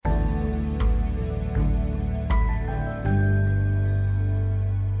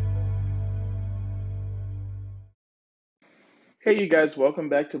Hey, you guys, welcome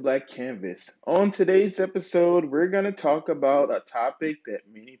back to Black Canvas. On today's episode, we're going to talk about a topic that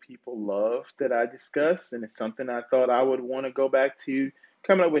many people love that I discuss, and it's something I thought I would want to go back to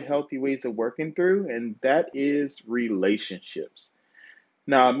coming up with healthy ways of working through, and that is relationships.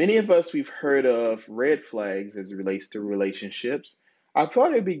 Now, many of us, we've heard of red flags as it relates to relationships. I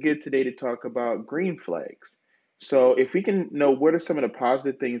thought it'd be good today to talk about green flags. So, if we can know what are some of the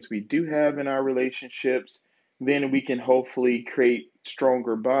positive things we do have in our relationships, then we can hopefully create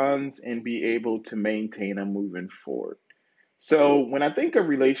stronger bonds and be able to maintain them moving forward. So, when I think of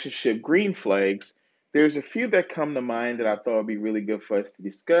relationship green flags, there's a few that come to mind that I thought would be really good for us to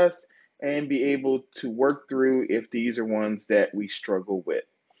discuss and be able to work through if these are ones that we struggle with.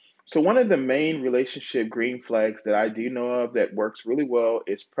 So, one of the main relationship green flags that I do know of that works really well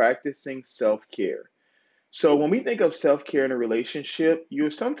is practicing self care. So, when we think of self care in a relationship, you'll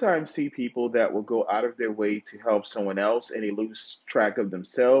sometimes see people that will go out of their way to help someone else and they lose track of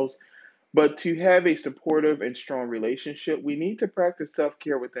themselves. But to have a supportive and strong relationship, we need to practice self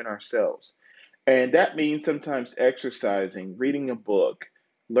care within ourselves. And that means sometimes exercising, reading a book,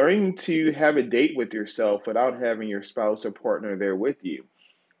 learning to have a date with yourself without having your spouse or partner there with you.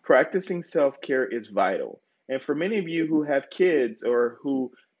 Practicing self care is vital. And for many of you who have kids or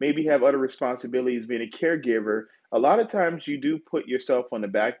who maybe have other responsibilities being a caregiver, a lot of times you do put yourself on the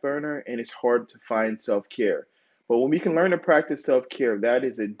back burner and it's hard to find self care. But when we can learn to practice self care, that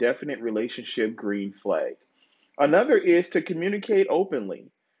is a definite relationship green flag. Another is to communicate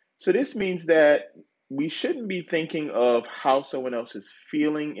openly. So this means that we shouldn't be thinking of how someone else is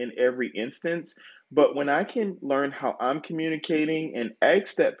feeling in every instance, but when I can learn how I'm communicating and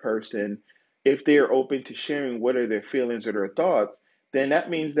ask that person if they are open to sharing what are their feelings or their thoughts, then that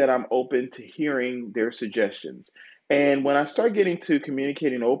means that I'm open to hearing their suggestions. And when I start getting to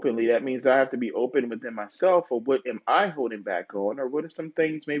communicating openly, that means I have to be open within myself of what am I holding back on, or what are some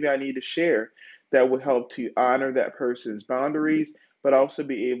things maybe I need to share that will help to honor that person's boundaries, but also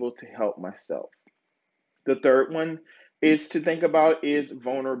be able to help myself. The third one is to think about is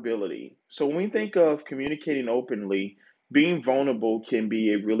vulnerability. So when we think of communicating openly, being vulnerable can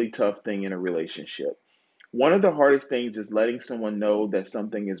be a really tough thing in a relationship. One of the hardest things is letting someone know that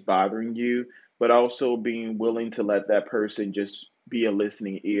something is bothering you, but also being willing to let that person just be a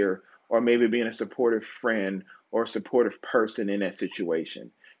listening ear or maybe being a supportive friend or supportive person in that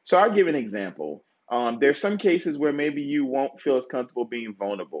situation. So I'll give an example. There's some cases where maybe you won't feel as comfortable being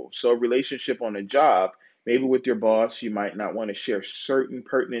vulnerable. So a relationship on a job, maybe with your boss, you might not want to share certain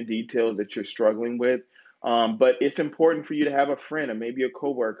pertinent details that you're struggling with. But it's important for you to have a friend or maybe a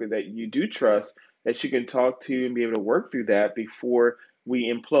coworker that you do trust that you can talk to and be able to work through that before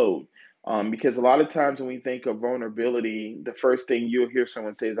we implode. Because a lot of times when we think of vulnerability, the first thing you'll hear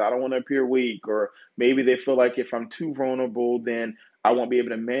someone say is, I don't want to appear weak, or maybe they feel like if I'm too vulnerable, then I won't be able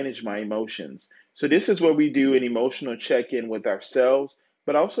to manage my emotions. So, this is where we do an emotional check in with ourselves,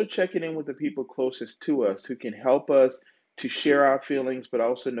 but also checking in with the people closest to us who can help us to share our feelings, but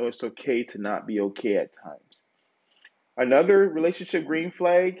also know it's okay to not be okay at times. Another relationship green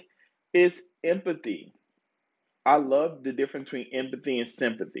flag is empathy. I love the difference between empathy and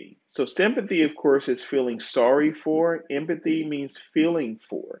sympathy. So, sympathy, of course, is feeling sorry for. Empathy means feeling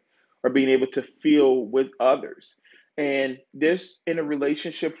for or being able to feel with others. And this, in a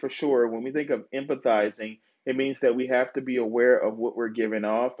relationship for sure, when we think of empathizing, it means that we have to be aware of what we're giving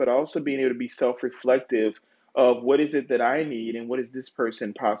off, but also being able to be self reflective of what is it that I need and what does this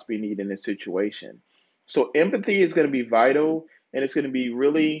person possibly need in this situation. So, empathy is going to be vital and it's going to be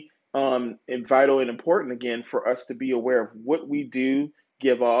really and vital and important again for us to be aware of what we do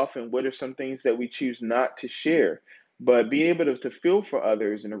give off and what are some things that we choose not to share. But being able to feel for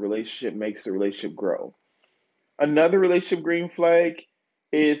others in a relationship makes the relationship grow. Another relationship green flag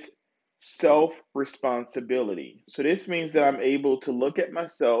is self responsibility. So this means that I'm able to look at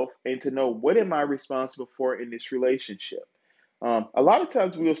myself and to know what am I responsible for in this relationship. A lot of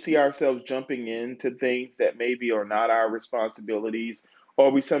times we'll see ourselves jumping into things that maybe are not our responsibilities,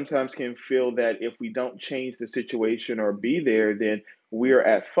 or we sometimes can feel that if we don't change the situation or be there, then we're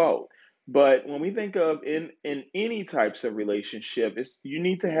at fault. But when we think of in any types of relationship, it's you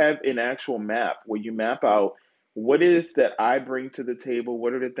need to have an actual map where you map out what is that I bring to the table,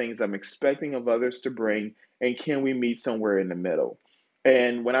 what are the things I'm expecting of others to bring, and can we meet somewhere in the middle?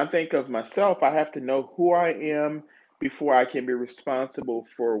 And when I think of myself, I have to know who I am before I can be responsible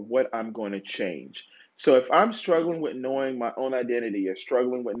for what I'm going to change. So if I'm struggling with knowing my own identity or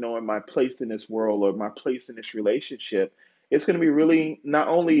struggling with knowing my place in this world or my place in this relationship, it's going to be really not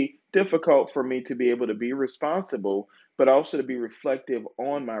only difficult for me to be able to be responsible, but also to be reflective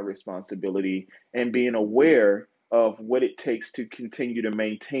on my responsibility and being aware of what it takes to continue to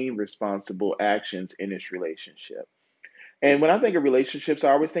maintain responsible actions in this relationship. And when I think of relationships,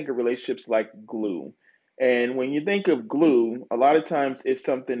 I always think of relationships like glue. And when you think of glue, a lot of times it's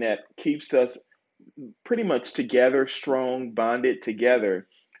something that keeps us pretty much together, strong, bonded together.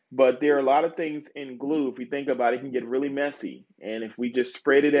 But there are a lot of things in glue, if we think about it, can get really messy. And if we just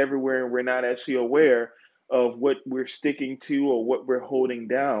spread it everywhere and we're not actually aware of what we're sticking to or what we're holding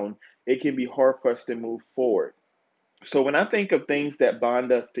down, it can be hard for us to move forward. So when I think of things that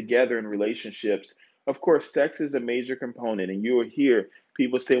bond us together in relationships, of course, sex is a major component, and you will hear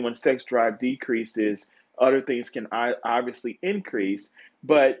people say when sex drive decreases, other things can obviously increase.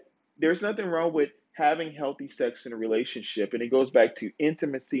 But there's nothing wrong with having healthy sex in a relationship, and it goes back to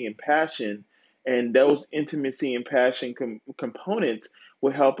intimacy and passion. And those intimacy and passion components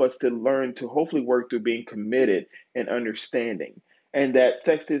will help us to learn to hopefully work through being committed and understanding, and that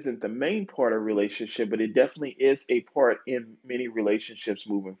sex isn't the main part of a relationship, but it definitely is a part in many relationships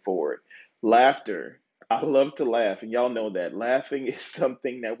moving forward. Laughter. I love to laugh, and y'all know that laughing is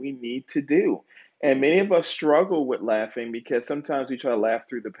something that we need to do. And many of us struggle with laughing because sometimes we try to laugh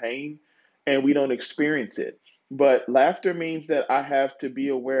through the pain and we don't experience it. But laughter means that I have to be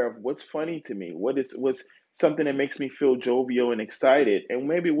aware of what's funny to me, what's something that makes me feel jovial and excited, and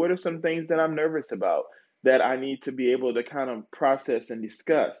maybe what are some things that I'm nervous about that I need to be able to kind of process and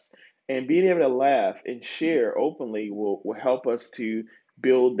discuss. And being able to laugh and share openly will help us to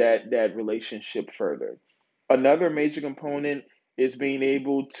build that relationship further. Another major component is being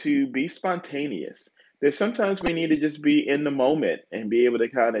able to be spontaneous. There's sometimes we need to just be in the moment and be able to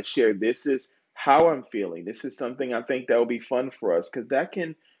kind of share, this is how I'm feeling. This is something I think that will be fun for us, because that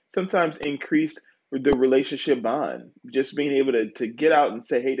can sometimes increase the relationship bond. Just being able to get out and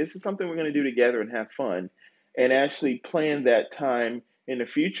say, hey, this is something we're going to do together and have fun, and actually plan that time in the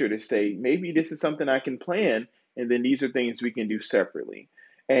future to say, maybe this is something I can plan, and then these are things we can do separately.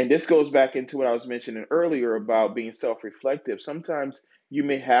 And this goes back into what I was mentioning earlier about being self-reflective. Sometimes you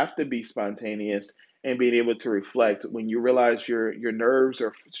may have to be spontaneous and being able to reflect when you realize your nerves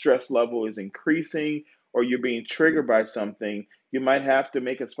or stress level is increasing, or you're being triggered by something. You might have to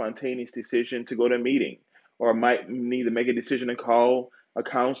make a spontaneous decision to go to a meeting, or might need to make a decision to call a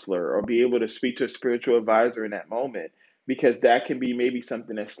counselor or be able to speak to a spiritual advisor in that moment, because that can be maybe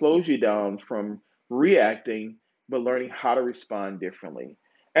something that slows you down from reacting, but learning how to respond differently.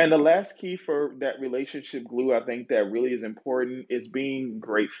 And the last key for that relationship glue, I think that really is important, is being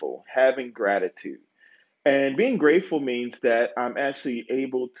grateful, having gratitude. And being grateful means that I'm actually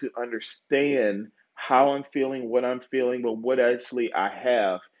able to understand how I'm feeling, what I'm feeling, but what actually I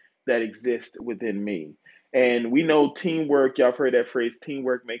have that exists within me. And we know teamwork, y'all have heard that phrase,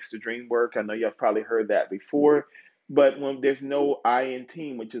 teamwork makes the dream work. I know y'all have probably heard that before. But when there's no I in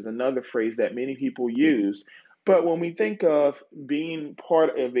team, which is another phrase that many people use, but when we think of being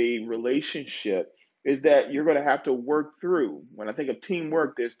part of a relationship, is that you're going to have to work through. When I think of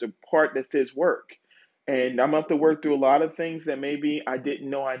teamwork, there's the part that says work. And I'm going to have to work through a lot of things that maybe I didn't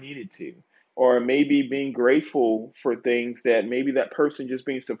know I needed to. Or maybe being grateful for things that maybe that person just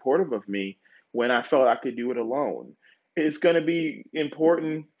being supportive of me when I felt I could do it alone. It's going to be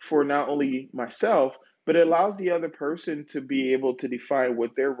important for not only myself, but it allows the other person to be able to define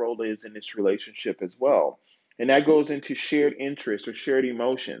what their role is in this relationship as well. And that goes into shared interests or shared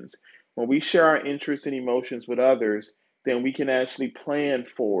emotions. When we share our interests and emotions with others, then we can actually plan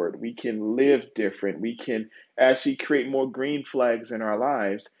forward. We can live different. We can actually create more green flags in our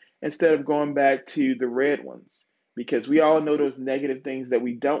lives instead of going back to the red ones. Because we all know those negative things that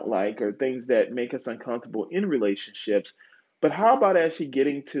we don't like or things that make us uncomfortable in relationships. But how about actually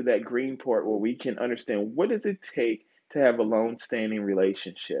getting to that green part where we can understand, what does it take to have a long-standing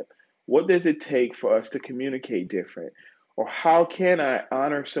relationship? What does it take for us to communicate different? Or how can I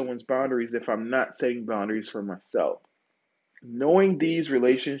honor someone's boundaries if I'm not setting boundaries for myself? Knowing these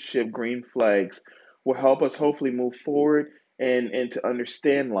relationship green flags will help us hopefully move forward and to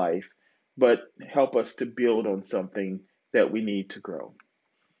understand life, but help us to build on something that we need to grow.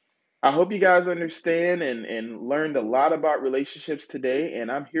 I hope you guys understand and learned a lot about relationships today,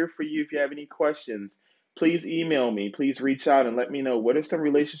 and I'm here for you if you have any questions. Please email me, please reach out and let me know, what are some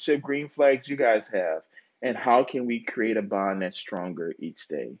relationship green flags you guys have, and how can we create a bond that's stronger each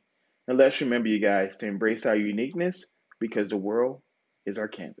day. And let's remember, you guys, to embrace our uniqueness, because the world is our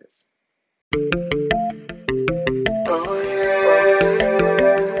canvas. Oh, yeah.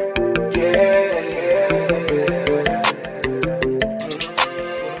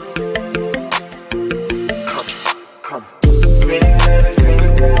 Come.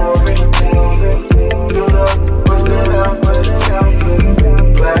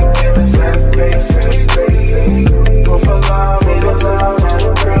 Black